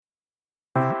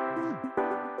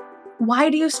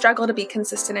Why do you struggle to be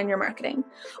consistent in your marketing?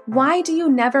 Why do you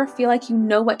never feel like you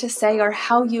know what to say or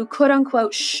how you quote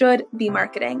unquote should be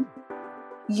marketing?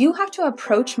 You have to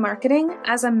approach marketing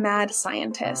as a mad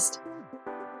scientist.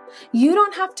 You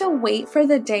don't have to wait for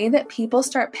the day that people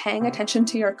start paying attention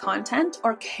to your content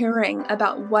or caring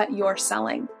about what you're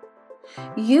selling.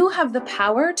 You have the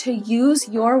power to use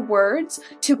your words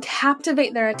to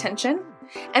captivate their attention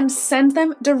and send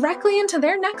them directly into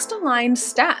their next aligned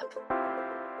step.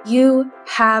 You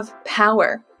have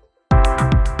power.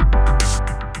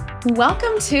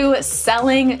 Welcome to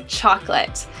Selling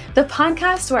Chocolate, the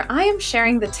podcast where I am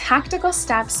sharing the tactical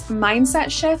steps,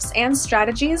 mindset shifts, and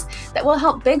strategies that will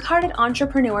help big-hearted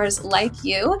entrepreneurs like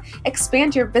you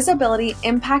expand your visibility,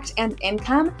 impact, and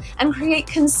income, and create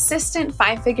consistent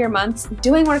 5-figure months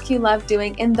doing work you love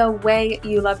doing in the way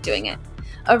you love doing it.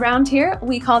 Around here,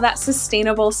 we call that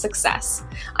sustainable success.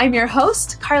 I'm your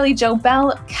host, Carly Jo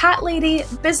Bell, cat lady,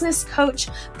 business coach,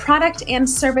 product and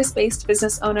service-based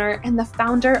business owner, and the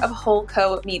founder of Whole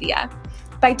Co Media.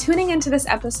 By tuning into this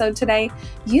episode today,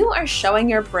 you are showing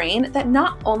your brain that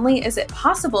not only is it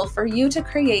possible for you to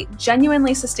create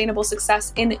genuinely sustainable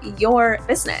success in your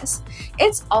business,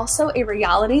 it's also a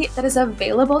reality that is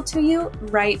available to you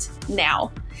right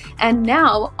now. And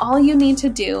now all you need to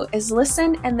do is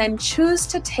listen and then choose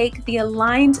to take the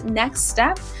aligned next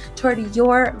step toward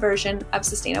your version of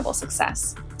sustainable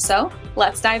success. So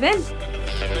let's dive in.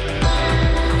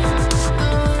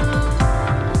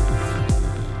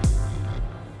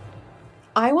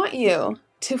 I want you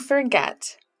to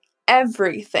forget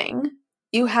everything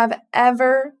you have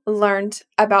ever learned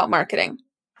about marketing.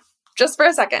 Just for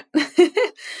a second.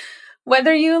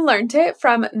 Whether you learned it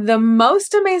from the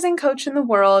most amazing coach in the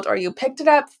world or you picked it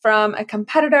up from a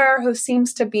competitor who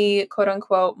seems to be, quote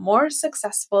unquote, more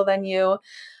successful than you,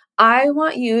 I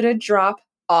want you to drop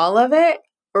all of it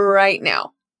right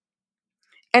now.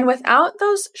 And without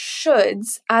those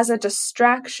shoulds as a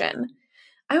distraction,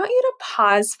 I want you to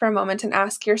pause for a moment and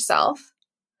ask yourself,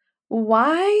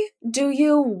 why do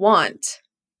you want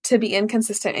to be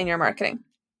inconsistent in your marketing?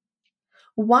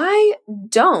 Why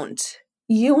don't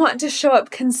you want to show up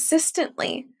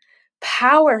consistently,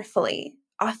 powerfully,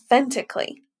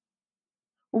 authentically?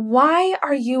 Why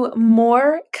are you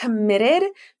more committed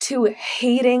to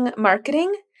hating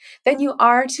marketing than you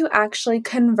are to actually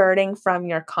converting from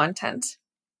your content?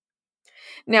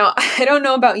 Now, I don't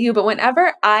know about you, but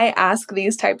whenever I ask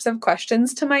these types of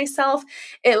questions to myself,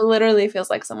 it literally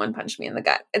feels like someone punched me in the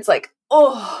gut. It's like,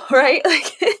 oh, right?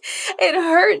 Like it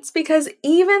hurts because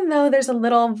even though there's a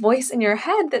little voice in your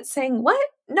head that's saying, what?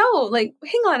 No, like,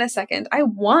 hang on a second. I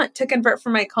want to convert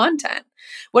from my content.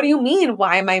 What do you mean?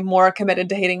 Why am I more committed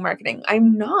to hating marketing?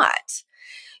 I'm not.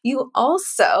 You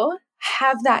also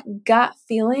have that gut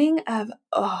feeling of,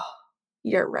 oh,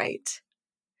 you're right.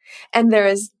 And there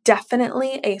is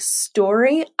definitely a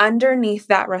story underneath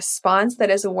that response that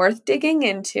is worth digging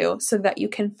into so that you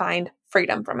can find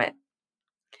freedom from it.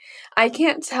 I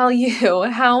can't tell you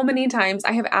how many times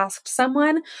I have asked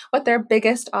someone what their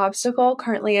biggest obstacle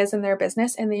currently is in their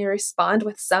business, and they respond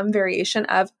with some variation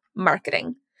of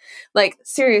marketing. Like,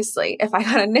 seriously, if I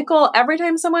got a nickel every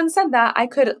time someone said that, I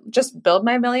could just build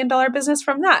my $1 million business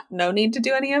from that. No need to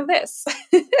do any of this.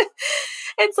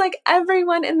 It's like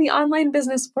everyone in the online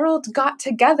business world got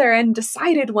together and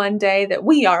decided one day that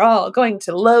we are all going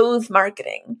to loathe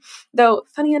marketing. Though,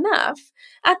 funny enough,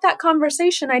 at that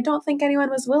conversation, I don't think anyone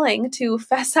was willing to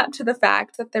fess up to the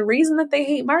fact that the reason that they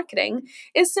hate marketing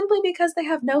is simply because they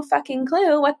have no fucking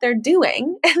clue what they're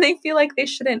doing and they feel like they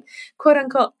shouldn't, quote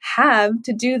unquote, have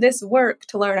to do this work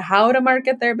to learn how to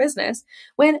market their business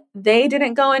when they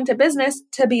didn't go into business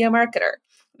to be a marketer.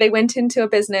 They went into a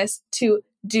business to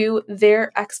do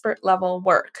their expert level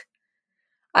work.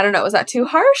 I don't know, was that too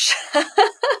harsh?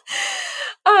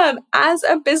 As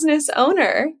a business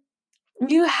owner,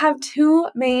 you have two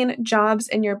main jobs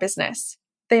in your business.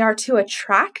 They are to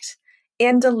attract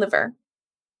and deliver.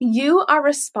 You are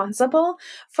responsible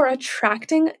for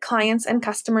attracting clients and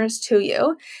customers to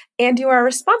you, and you are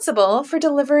responsible for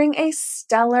delivering a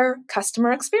stellar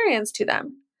customer experience to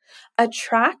them.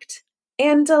 Attract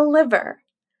and deliver.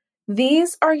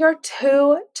 These are your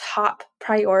two top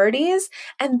priorities,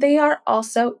 and they are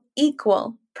also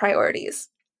equal priorities.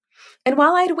 And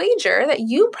while I'd wager that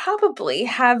you probably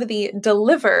have the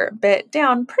deliver bit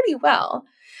down pretty well,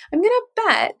 I'm going to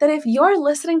bet that if you're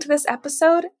listening to this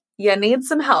episode, you need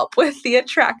some help with the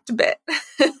attract bit.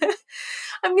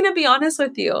 I'm going to be honest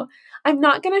with you. I'm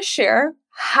not going to share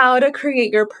how to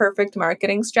create your perfect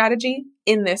marketing strategy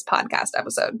in this podcast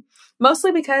episode.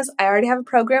 mostly because I already have a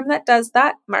program that does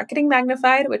that, Marketing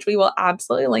Magnified, which we will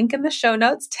absolutely link in the show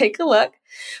notes. Take a look.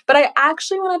 But I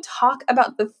actually want to talk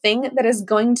about the thing that is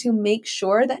going to make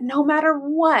sure that no matter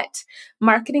what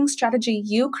marketing strategy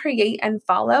you create and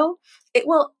follow, it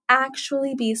will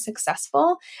actually be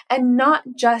successful and not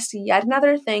just yet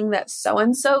another thing that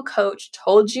so-and-so coach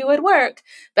told you would work,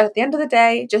 but at the end of the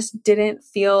day, just didn't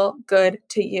feel good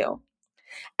to you.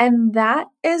 And that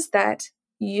is that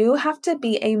you have to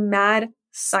be a mad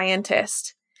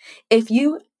scientist. If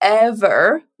you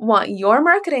ever want your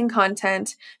marketing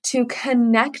content to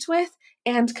connect with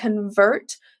and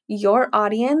convert your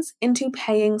audience into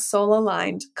paying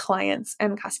soul-aligned clients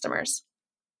and customers.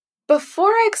 Before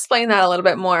I explain that a little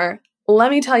bit more,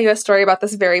 let me tell you a story about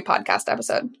this very podcast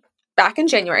episode. Back in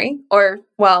January,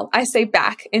 I say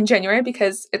back in January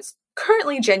because it's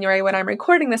currently January when I'm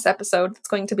recording this episode. It's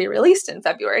going to be released in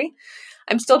February.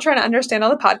 I'm still trying to understand all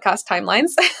the podcast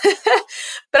timelines.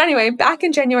 But anyway, back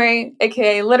in January,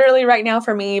 aka literally right now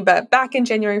for me, but back in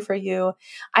January for you,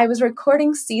 I was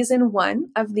recording season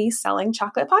 1 of the Selling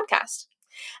Chocolate podcast.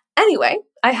 Anyway,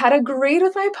 I had agreed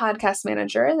with my podcast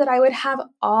manager that I would have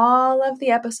all of the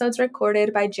episodes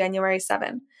recorded by January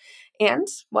 7. And,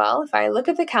 well, if I look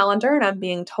at the calendar and I'm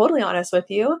being totally honest with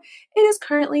you, it is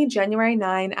currently January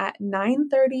 9 at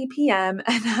 9:30 p.m.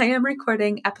 and I am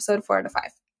recording episode 4 to 5.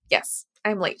 Yes,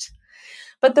 I'm late.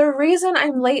 But the reason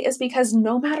I'm late is because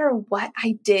no matter what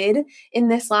I did in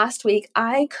this last week,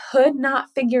 I could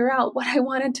not figure out what I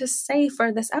wanted to say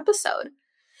for this episode.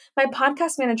 My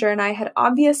podcast manager and I had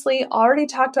obviously already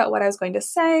talked about what I was going to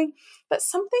say, but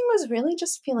something was really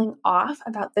just feeling off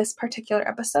about this particular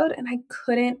episode, and I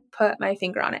couldn't put my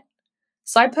finger on it.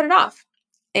 So I put it off,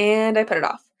 and I put it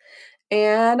off,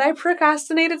 and I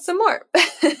procrastinated some more.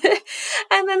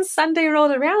 And then Sunday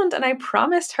rolled around, and I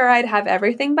promised her I'd have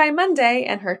everything by Monday,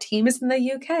 and her team is in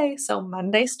the UK, so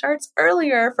Monday starts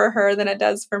earlier for her than it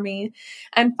does for me.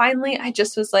 And finally, I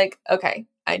just was like, okay,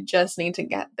 I just need to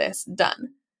get this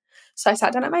done. So I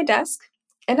sat down at my desk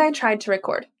and I tried to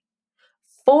record.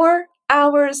 4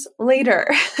 hours later,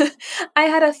 I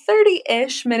had a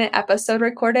 30-ish minute episode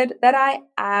recorded that I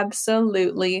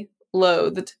absolutely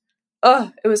loathed.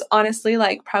 It was honestly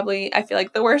probably, I feel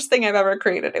like the worst thing I've ever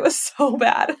created. It was so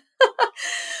bad.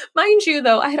 Mind you,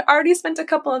 though, I had already spent a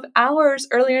couple of hours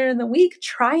earlier in the week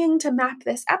trying to map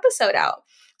this episode out.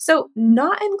 So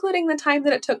not including the time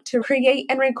that it took to create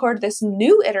and record this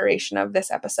new iteration of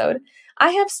this episode,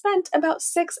 I have spent about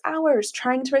 6 hours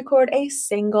trying to record a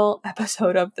single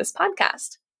episode of this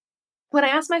podcast. When I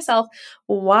asked myself,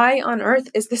 why on earth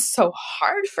is this so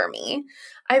hard for me?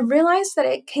 I realized that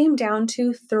it came down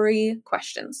to 3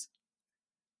 questions.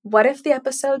 What if the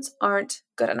episodes aren't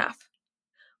good enough?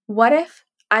 What if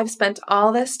I've spent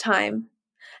all this time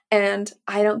and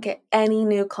I don't get any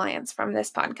new clients from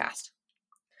this podcast?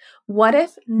 What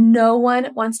if no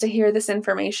one wants to hear this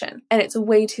information and it's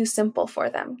way too simple for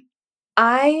them?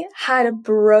 I had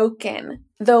broken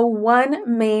the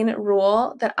one main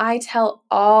rule that I tell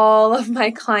all of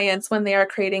my clients when they are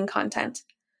creating content.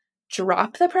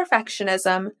 Drop the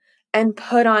perfectionism and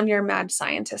put on your mad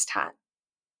scientist hat.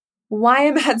 Why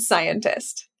a mad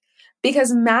scientist?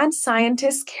 Because mad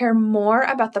scientists care more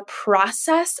about the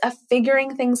process of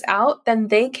figuring things out than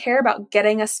they care about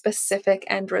getting a specific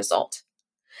end result.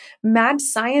 Mad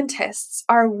scientists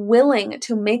are willing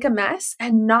to make a mess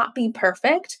and not be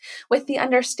perfect with the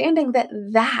understanding that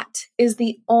that is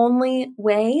the only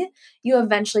way you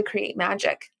eventually create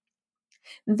magic.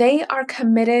 They are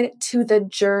committed to the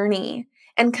journey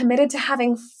and committed to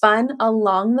having fun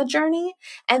along the journey,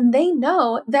 and they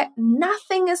know that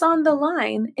nothing is on the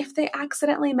line if they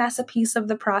accidentally mess a piece of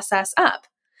the process up,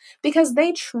 because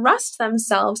they trust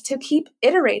themselves to keep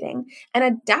iterating and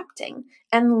adapting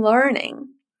and learning.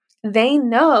 They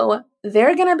know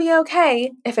they're going to be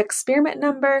okay if experiment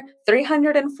number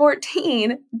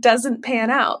 314 doesn't pan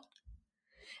out.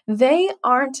 They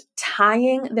aren't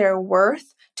tying their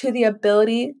worth to the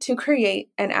ability to create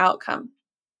an outcome.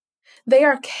 They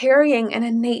are carrying an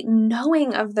innate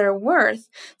knowing of their worth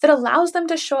that allows them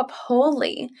to show up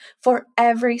wholly for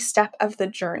every step of the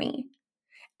journey.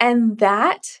 And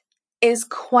that is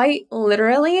quite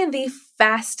literally the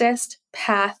fastest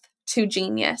path to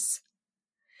genius.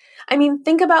 I mean,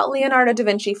 think about Leonardo da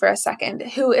Vinci for a second,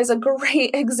 who is a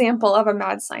great example of a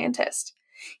mad scientist.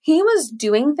 He was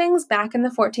doing things back in the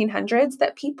 1400s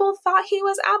that people thought he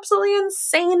was absolutely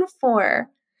insane for.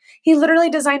 He literally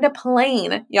designed a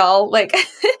plane, y'all,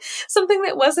 something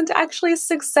that wasn't actually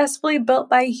successfully built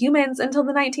by humans until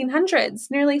the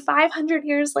 1900s, nearly 500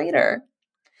 years later.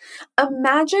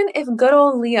 Imagine if good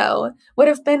old Leo would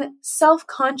have been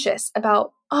self-conscious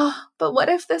about, but what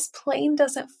if this plane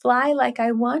doesn't fly like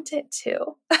I want it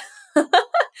to?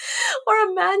 Or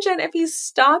imagine if he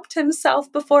stopped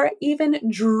himself before even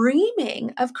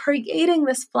dreaming of creating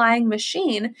this flying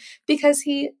machine because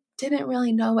he didn't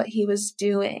really know what he was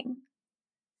doing.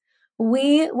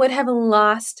 We would have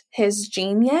lost his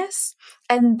genius.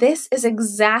 And this is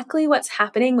exactly what's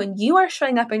happening when you are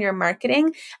showing up in your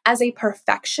marketing as a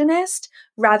perfectionist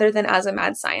rather than as a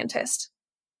mad scientist.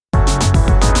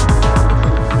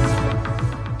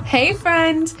 Hey,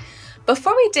 friend.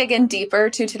 Before we dig in deeper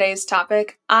to today's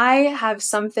topic, I have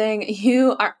something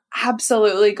you are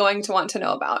absolutely going to want to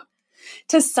know about.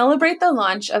 To celebrate the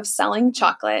launch of Selling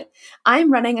Chocolate,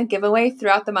 I'm running a giveaway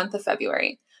throughout the month of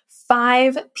February.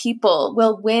 5 people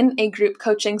will win a group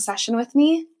coaching session with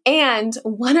me, and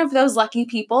one of those lucky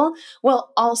people will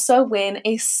also win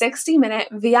a 60-minute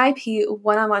VIP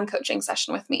one-on-one coaching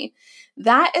session with me.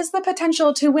 That is the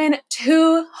potential to win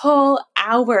 2 whole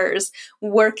hours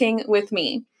working with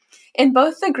me. In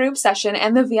both the group session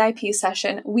and the VIP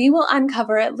session, we will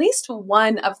uncover at least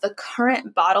one of the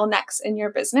current bottlenecks in your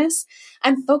business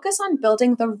and focus on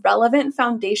building the relevant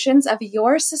foundations of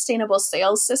your sustainable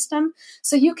sales system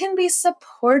so you can be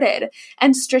supported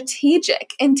and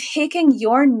strategic in taking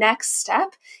your next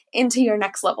step into your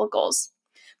next level goals.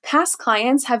 Past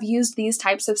clients have used these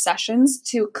types of sessions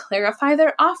to clarify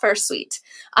their offer suite,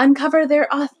 uncover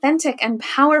their authentic and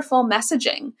powerful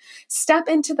messaging, step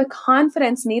into the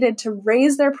confidence needed to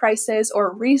raise their prices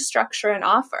or restructure an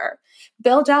offer,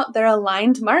 build out their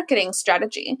aligned marketing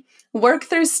strategy, work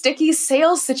through sticky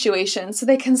sales situations so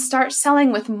they can start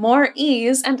selling with more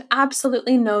ease and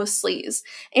absolutely no sleaze,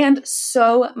 and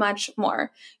so much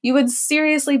more. You would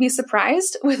seriously be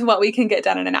surprised with what we can get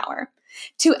done in an hour.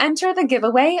 To enter the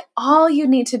giveaway, all you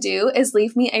need to do is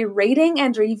leave me a rating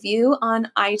and review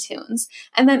on iTunes,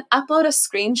 and then upload a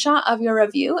screenshot of your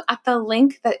review at the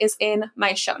link that is in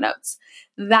my show notes.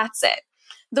 That's it.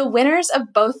 The winners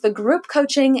of both the group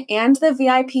coaching and the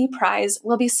VIP prize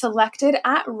will be selected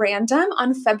at random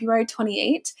on February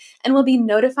 28th and will be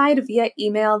notified via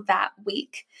email that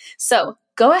week. So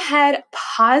go ahead,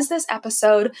 pause this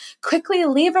episode, quickly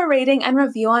leave a rating and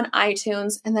review on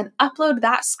iTunes, and then upload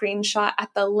that screenshot at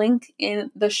the link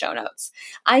in the show notes.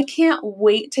 I can't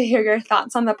wait to hear your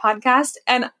thoughts on the podcast,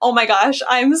 and oh my gosh,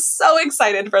 I'm so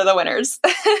excited for the winners.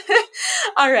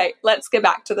 All right, let's get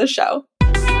back to the show.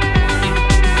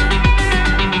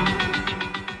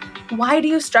 Why do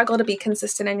you struggle to be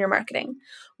consistent in your marketing?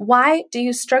 Why do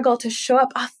you struggle to show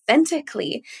up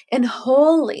authentically and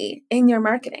wholly in your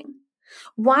marketing?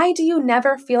 Why do you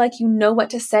never feel like you know what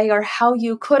to say or how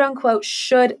you quote unquote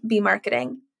should be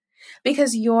marketing?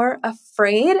 Because you're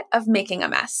afraid of making a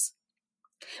mess.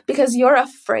 Because you're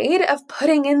afraid of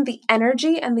putting in the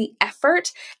energy and the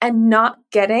effort and not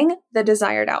getting the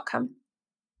desired outcome.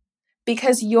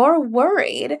 Because you're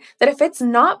worried that if it's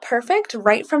not perfect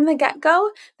right from the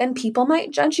get-go, then people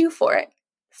might judge you for it.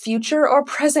 Future or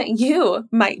present you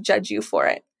might judge you for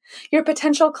it. Your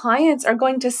potential clients are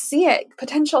going to see it.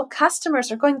 Potential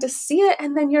customers are going to see it,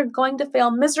 and then you're going to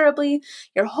fail miserably.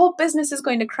 Your whole business is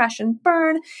going to crash and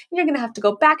burn, and you're going to have to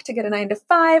go back to get a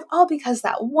 9-to-5, all because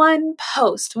that one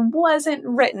post wasn't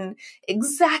written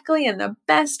exactly in the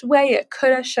best way it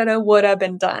coulda, shoulda, woulda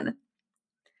been done.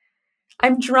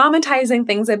 I'm dramatizing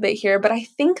things a bit here, but I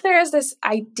think there is this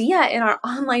idea in our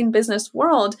online business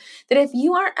world that if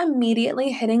you aren't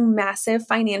immediately hitting massive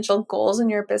financial goals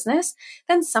in your business,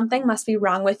 then something must be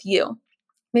wrong with you.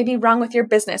 Maybe wrong with your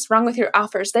business, wrong with your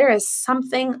offers. There is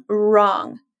something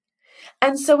wrong.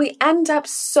 And so we end up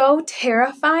so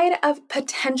terrified of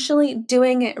potentially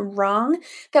doing it wrong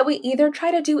that we either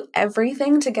try to do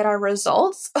everything to get our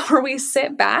results or we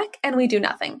sit back and we do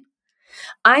nothing.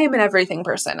 I am an everything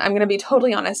person. I'm going to be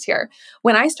totally honest here.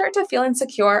 When I start to feel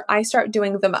insecure, I start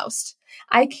doing the most.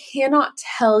 I cannot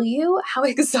tell you how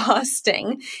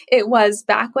exhausting it was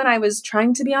back when I was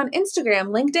trying to be on Instagram,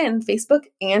 LinkedIn, Facebook,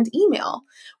 and email.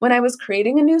 When I was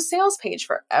creating a new sales page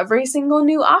for every single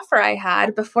new offer I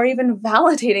had before even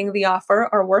validating the offer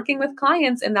or working with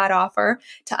clients in that offer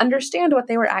to understand what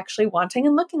they were actually wanting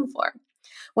and looking for.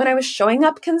 When I was showing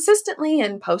up consistently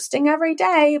and posting every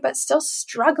day, but still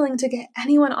struggling to get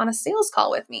anyone on a sales call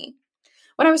with me.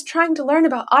 When I was trying to learn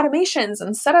about automations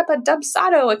and set up a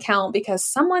Dubsado account because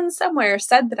someone somewhere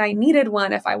said that I needed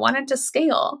one if I wanted to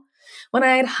scale. When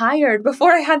I had hired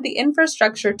before I had the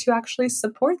infrastructure to actually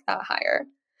support that hire.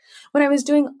 When I was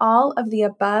doing all of the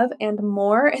above and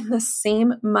more in the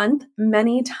same month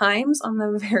many times on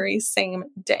the very same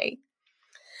day.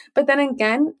 But then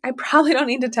again, I probably don't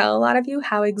need to tell a lot of you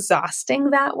how exhausting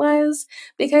that was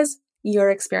because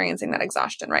you're experiencing that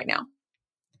exhaustion right now.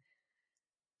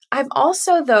 I've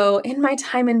also, though, in my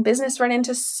time in business, run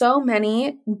into so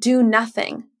many do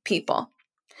nothing people.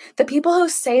 The people who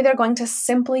say they're going to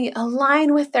simply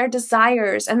align with their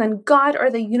desires and then God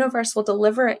or the universe will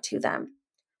deliver it to them.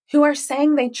 Who are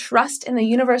saying they trust in the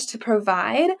universe to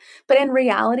provide, but in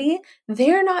reality,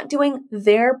 they're not doing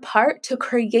their part to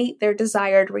create their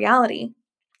desired reality.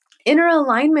 Inner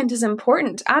alignment is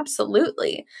important,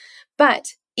 absolutely,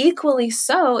 but equally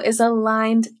so is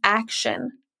aligned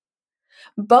action.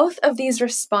 Both of these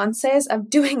responses of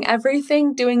doing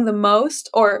everything, doing the most,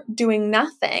 or doing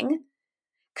nothing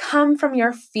come from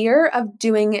your fear of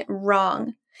doing it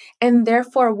wrong, and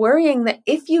therefore worrying that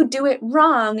if you do it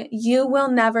wrong, you will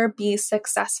never be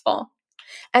successful.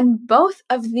 And both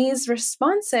of these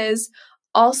responses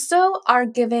also are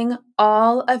giving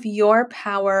all of your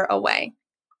power away.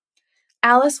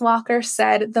 Alice Walker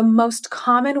said the most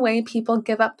common way people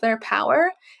give up their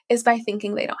power is by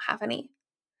thinking they don't have any.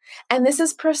 And this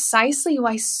is precisely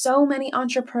why so many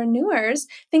entrepreneurs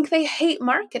think they hate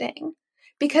marketing,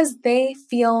 because they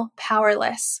feel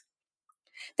powerless.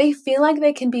 They feel like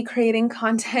they can be creating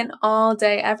content all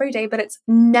day, every day, but it's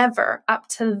never up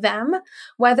to them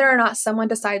whether or not someone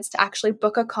decides to actually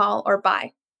book a call or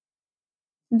buy.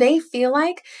 They feel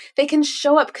like they can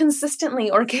show up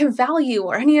consistently or give value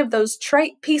or any of those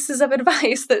trite pieces of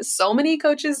advice that so many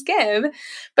coaches give,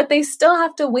 but they still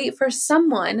have to wait for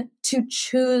someone to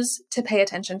choose to pay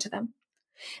attention to them.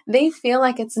 They feel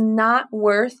like it's not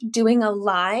worth doing a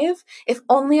live if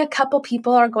only a couple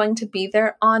people are going to be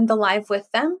there on the live with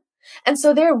them. And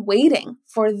so they're waiting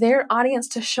for their audience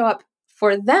to show up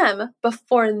for them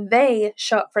before they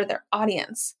show up for their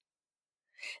audience.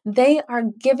 They are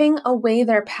giving away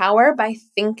their power by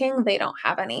thinking they don't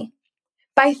have any,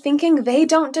 by thinking they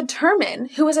don't determine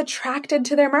who is attracted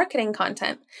to their marketing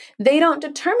content. They don't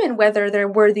determine whether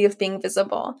they're worthy of being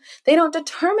visible. They don't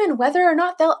determine whether or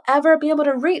not they'll ever be able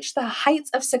to reach the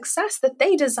heights of success that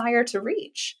they desire to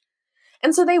reach.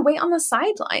 And so they wait on the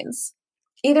sidelines,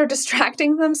 either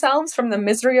distracting themselves from the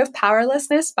misery of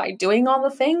powerlessness by doing all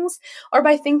the things, or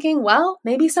by thinking, well,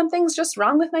 maybe something's just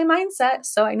wrong with my mindset,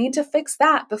 so I need to fix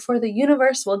that before the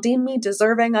universe will deem me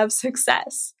deserving of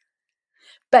success.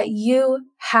 But you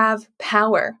have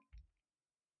power.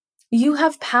 You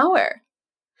have power.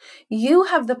 You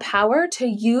have the power to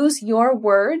use your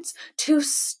words to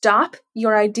stop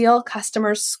your ideal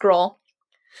customer's scroll,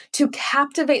 to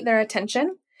captivate their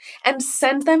attention, and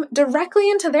send them directly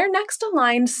into their next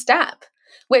aligned step,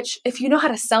 which, if you know how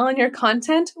to sell in your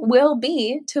content, will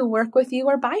be to work with you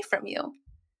or buy from you.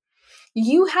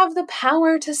 You have the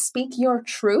power to speak your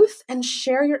truth and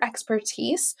share your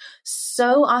expertise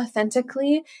so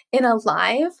authentically in a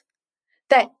live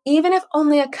that even if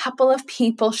only a couple of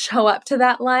people show up to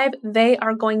that live, they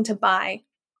are going to buy.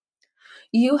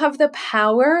 You have the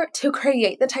power to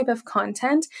create the type of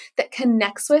content that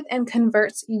connects with and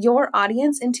converts your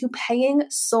audience into paying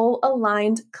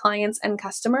soul-aligned clients and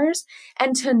customers,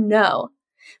 and to know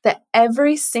that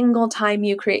every single time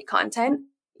you create content,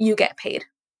 you get paid.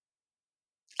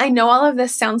 I know all of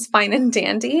this sounds fine and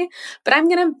dandy, but I'm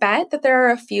going to bet that there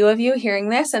are a few of you hearing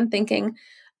this and thinking,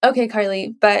 okay,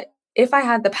 Carly, but if I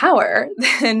had the power,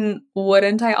 then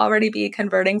wouldn't I already be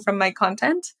converting from my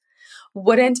content?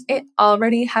 Wouldn't it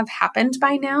already have happened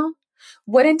by now?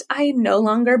 Wouldn't I no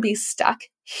longer be stuck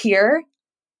here?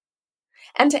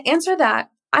 And to answer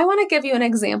that, I want to give you an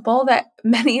example that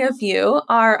many of you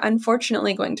are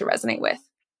unfortunately going to resonate with.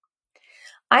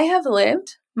 I have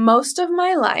lived most of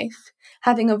my life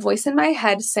having a voice in my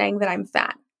head saying that I'm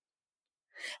fat.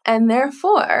 And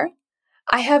therefore,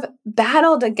 I have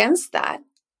battled against that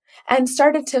and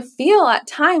started to feel at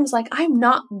times like I'm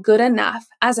not good enough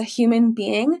as a human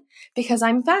being because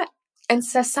I'm fat. And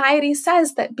society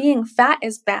says that being fat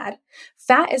is bad.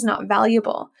 Fat is not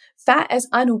valuable. Fat is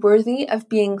unworthy of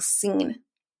being seen.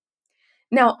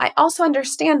 Now, I also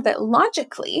understand that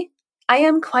logically, I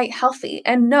am quite healthy.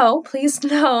 And no, please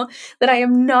know that I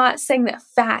am not saying that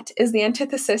fat is the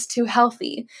antithesis to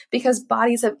healthy, because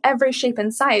bodies of every shape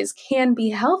and size can be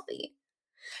healthy.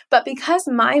 But because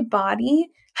my body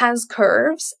has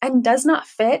curves and does not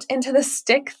fit into the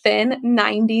stick-thin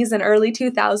 90s and early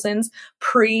 2000s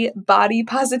pre-body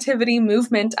positivity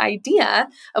movement idea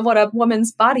of what a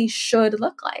woman's body should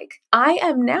look like, I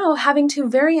am now having to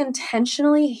very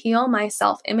intentionally heal my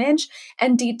self-image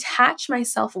and detach my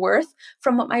self-worth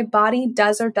from what my body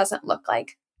does or doesn't look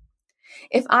like.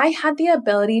 If I had the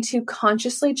ability to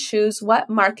consciously choose what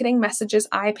marketing messages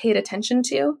I paid attention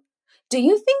to, do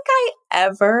you think I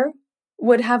ever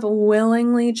would have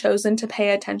willingly chosen to pay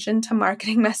attention to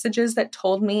marketing messages that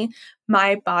told me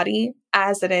my body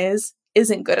as it is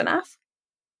isn't good enough.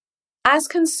 As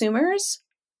consumers,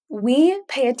 we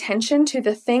pay attention to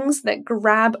the things that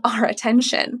grab our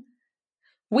attention.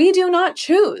 We do not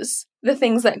choose the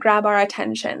things that grab our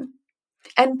attention.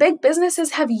 And big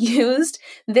businesses have used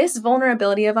this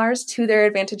vulnerability of ours to their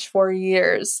advantage for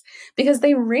years because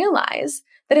they realize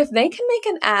that if they can make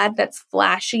an ad that's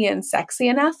flashy and sexy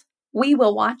enough, we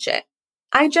will watch it.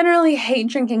 I generally hate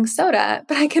drinking soda,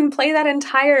 but I can play that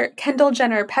entire Kendall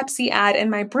Jenner Pepsi ad in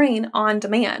my brain on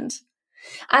demand.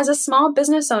 As a small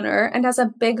business owner and as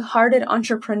a big-hearted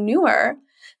entrepreneur,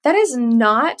 that is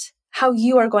not how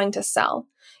you are going to sell.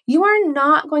 You are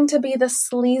not going to be the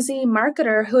sleazy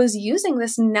marketer who is using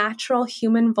this natural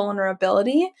human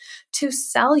vulnerability to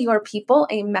sell your people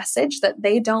a message that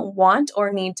they don't want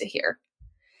or need to hear.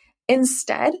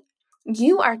 Instead,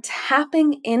 you are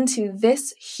tapping into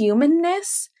this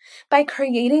humanness by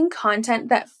creating content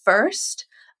that first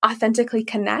authentically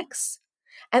connects,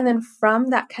 and then from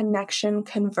that connection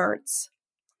converts.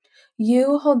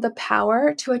 You hold the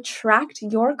power to attract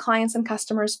your clients and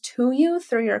customers to you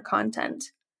through your content.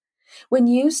 When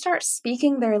you start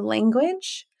speaking their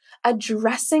language,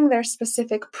 addressing their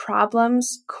specific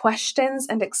problems, questions,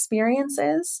 and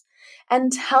experiences,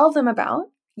 and tell them about,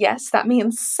 yes, that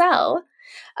means sell,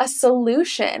 a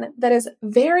solution that is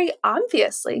very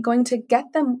obviously going to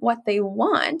get them what they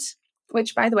want,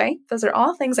 which, by the way, those are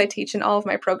all things I teach in all of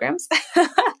my programs.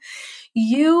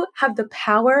 You have the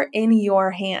power in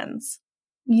your hands.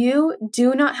 You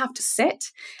do not have to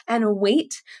sit and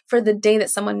wait for the day that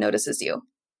someone notices you.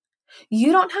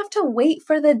 You don't have to wait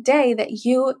for the day that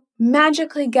you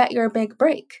magically get your big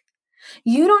break.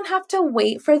 You don't have to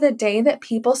wait for the day that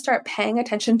people start paying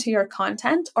attention to your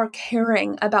content or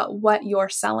caring about what you're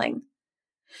selling.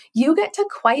 You get to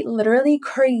quite literally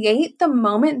create the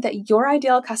moment that your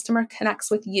ideal customer connects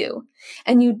with you,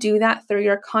 and you do that through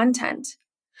your content.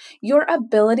 Your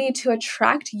ability to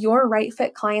attract your right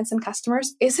fit clients and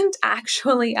customers isn't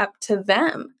actually up to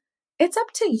them. It's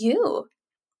up to you.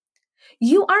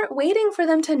 You aren't waiting for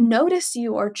them to notice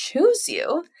you or choose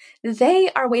you. They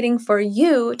are waiting for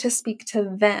you to speak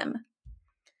to them.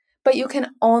 But you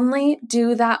can only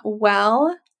do that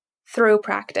well through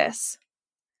practice.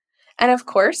 And of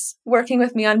course, working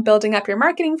with me on building up your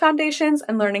marketing foundations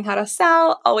and learning how to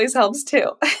sell always helps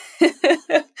too.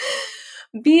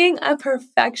 Being a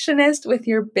perfectionist with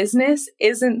your business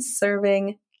isn't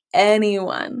serving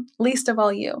anyone, least of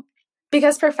all you.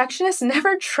 Because perfectionists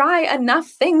never try enough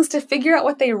things to figure out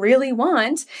what they really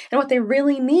want and what they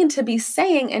really need to be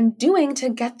saying and doing to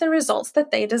get the results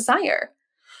that they desire.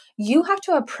 You have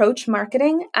to approach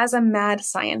marketing as a mad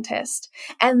scientist.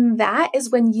 And that is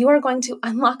when you are going to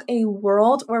unlock a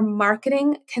world where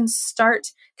marketing can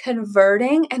start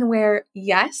converting and where,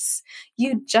 yes,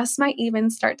 you just might even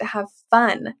start to have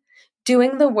fun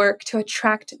doing the work to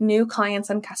attract new clients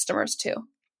and customers too.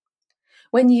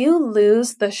 When you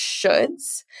lose the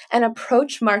shoulds and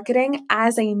approach marketing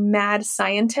as a mad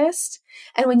scientist,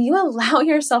 and when you allow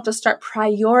yourself to start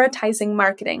prioritizing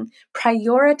marketing,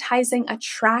 prioritizing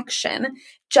attraction,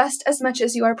 just as much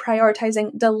as you are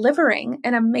prioritizing delivering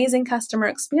an amazing customer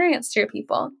experience to your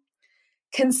people,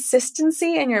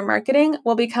 consistency in your marketing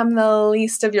will become the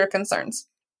least of your concerns.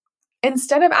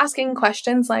 Instead of asking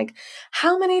questions like,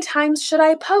 how many times should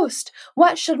I post?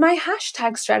 What should my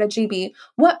hashtag strategy be?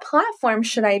 What platform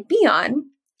should I be on?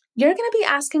 You're going to be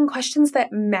asking questions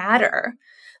that matter.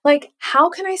 Like,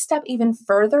 how can I step even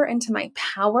further into my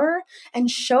power and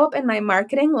show up in my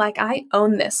marketing like I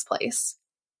own this place?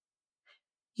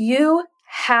 You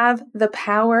have the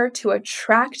power to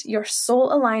attract your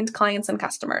soul-aligned clients and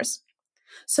customers.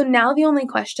 So now the only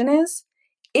question is,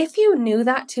 if you knew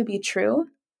that to be true,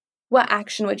 what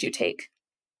action would you take?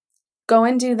 Go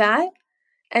and do that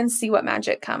and see what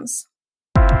magic comes.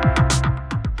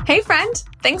 Hey friend,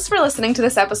 thanks for listening to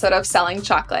this episode of Selling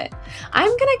Chocolate. I'm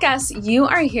gonna guess you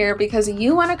are here because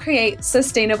you wanna create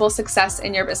sustainable success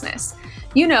in your business.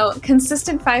 You know,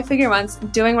 consistent 5-figure months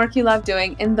doing work you love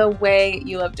doing in the way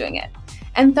you love doing it.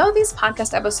 And though these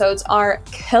podcast episodes are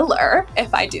killer,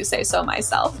 if I do say so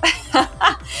myself,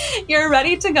 you're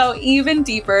ready to go even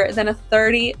deeper than a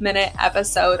 30-minute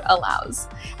episode allows.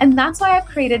 And that's why I've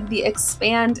created the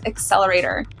Expand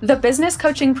Accelerator, the business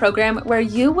coaching program where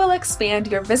you will expand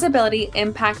your visibility,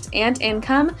 impact, and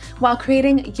income while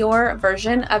creating your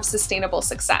version of sustainable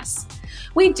success.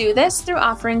 We do this through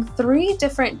offering 3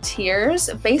 different tiers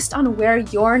based on where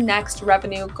your next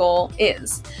revenue goal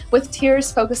is, with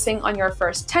tiers focusing on your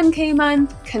first 10K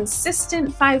month, consistent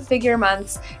 5-figure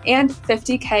months, and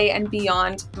 50K and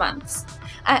beyond months.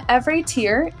 At every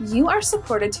tier, you are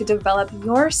supported to develop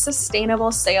your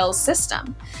sustainable sales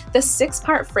system, the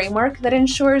 6-part framework that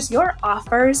ensures your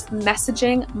offers,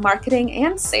 messaging, marketing,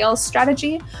 and sales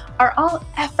strategy are all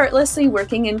effortlessly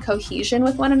working in cohesion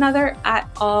with one another at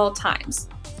all times.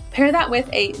 Pair that with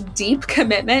a deep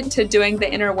commitment to doing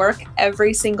the inner work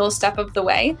every single step of the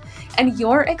way, and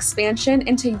your expansion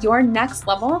into your next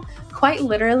level quite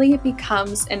literally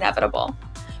becomes inevitable.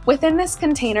 Within this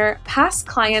container, past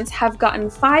clients have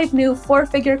gotten 5 new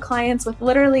 4-figure clients with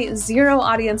literally 0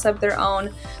 audience of their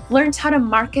own, learned how to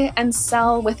market and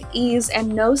sell with ease and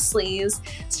no sleaze,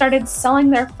 started selling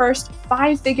their first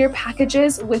 5-figure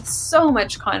packages with so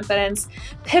much confidence,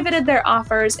 pivoted their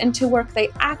offers into work they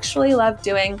actually love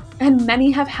doing, and many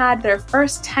have had their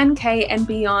first 10K and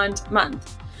beyond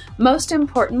month. Most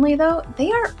importantly, though,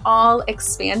 they are all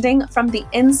expanding from the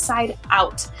inside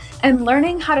out and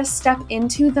learning how to step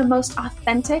into the most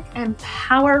authentic and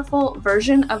powerful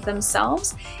version of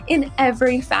themselves in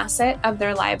every facet of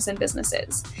their lives and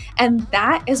businesses. And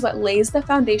that is what lays the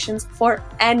foundations for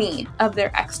any of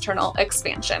their external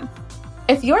expansion.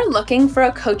 If you're looking for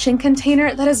a coaching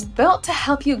container that is built to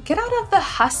help you get out of the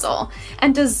hustle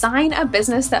and design a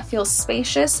business that feels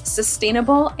spacious,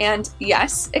 sustainable, and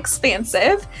yes,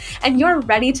 expansive, and you're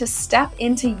ready to step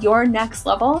into your next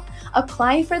level,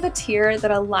 apply for the tier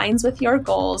that aligns with your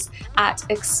goals at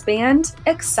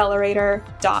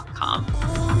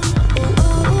expandaccelerator.com.